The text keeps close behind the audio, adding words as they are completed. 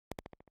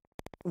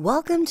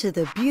Welcome to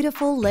the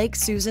beautiful Lake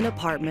Susan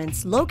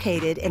Apartments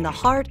located in the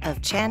heart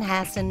of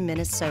Chanhassen,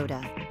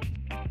 Minnesota.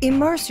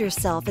 Immerse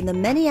yourself in the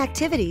many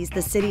activities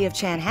the city of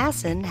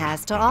Chanhassen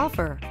has to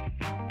offer.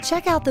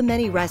 Check out the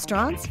many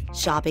restaurants,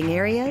 shopping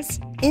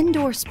areas,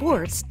 indoor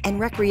sports and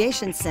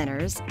recreation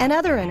centers, and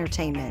other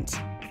entertainment.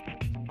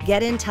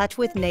 Get in touch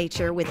with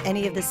nature with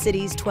any of the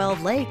city's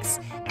 12 lakes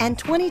and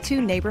 22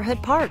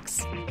 neighborhood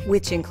parks,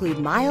 which include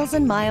miles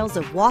and miles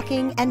of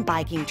walking and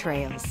biking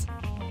trails.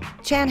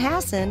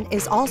 Chanhassen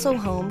is also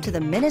home to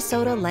the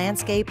Minnesota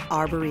Landscape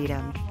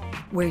Arboretum,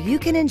 where you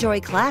can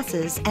enjoy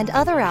classes and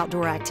other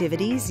outdoor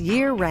activities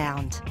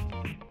year-round.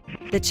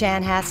 The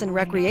Chanhassen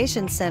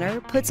Recreation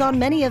Center puts on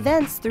many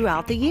events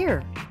throughout the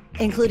year,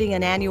 including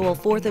an annual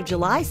 4th of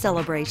July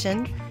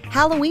celebration,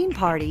 Halloween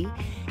party,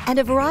 and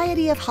a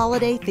variety of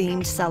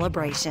holiday-themed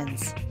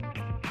celebrations.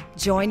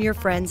 Join your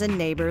friends and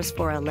neighbors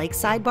for a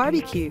lakeside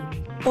barbecue,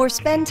 or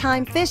spend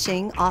time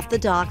fishing off the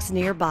docks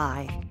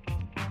nearby.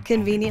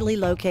 Conveniently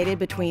located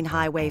between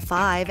Highway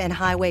 5 and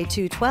Highway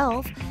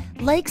 212,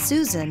 Lake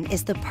Susan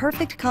is the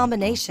perfect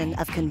combination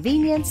of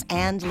convenience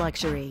and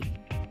luxury.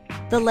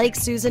 The Lake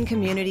Susan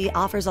community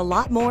offers a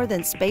lot more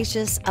than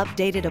spacious,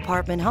 updated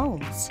apartment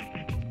homes.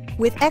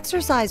 With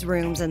exercise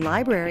rooms and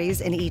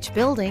libraries in each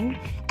building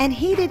and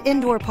heated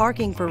indoor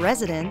parking for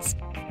residents,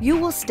 you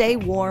will stay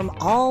warm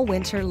all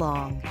winter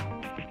long.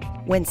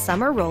 When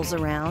summer rolls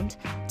around,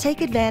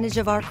 take advantage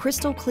of our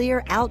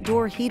crystal-clear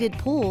outdoor heated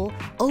pool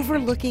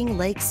overlooking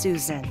Lake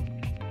Susan.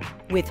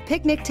 With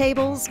picnic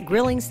tables,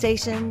 grilling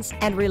stations,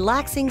 and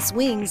relaxing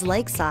swings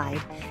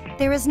lakeside,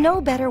 there is no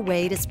better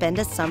way to spend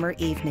a summer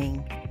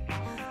evening.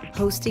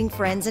 Hosting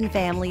friends and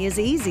family is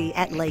easy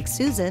at Lake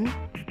Susan.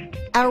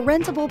 Our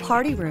rentable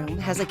party room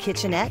has a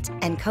kitchenette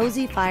and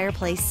cozy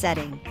fireplace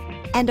setting,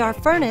 and our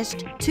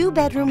furnished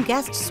 2-bedroom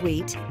guest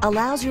suite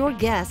allows your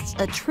guests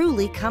a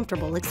truly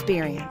comfortable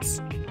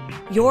experience.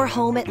 Your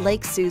home at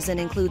Lake Susan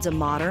includes a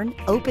modern,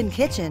 open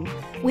kitchen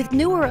with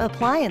newer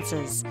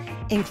appliances,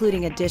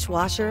 including a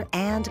dishwasher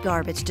and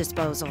garbage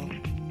disposal.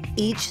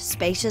 Each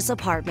spacious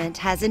apartment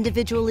has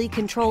individually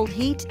controlled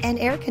heat and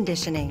air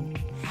conditioning,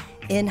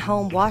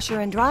 in-home washer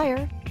and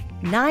dryer,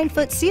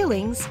 9-foot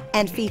ceilings,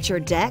 and feature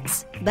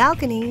decks,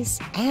 balconies,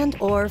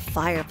 and/or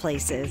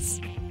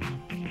fireplaces.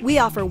 We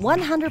offer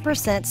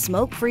 100%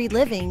 smoke-free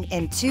living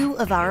in 2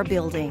 of our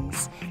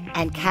buildings,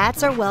 and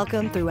cats are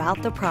welcome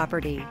throughout the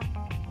property.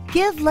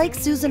 Give Lake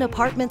Susan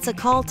Apartments a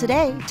call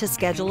today to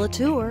schedule a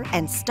tour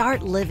and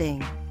start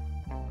living.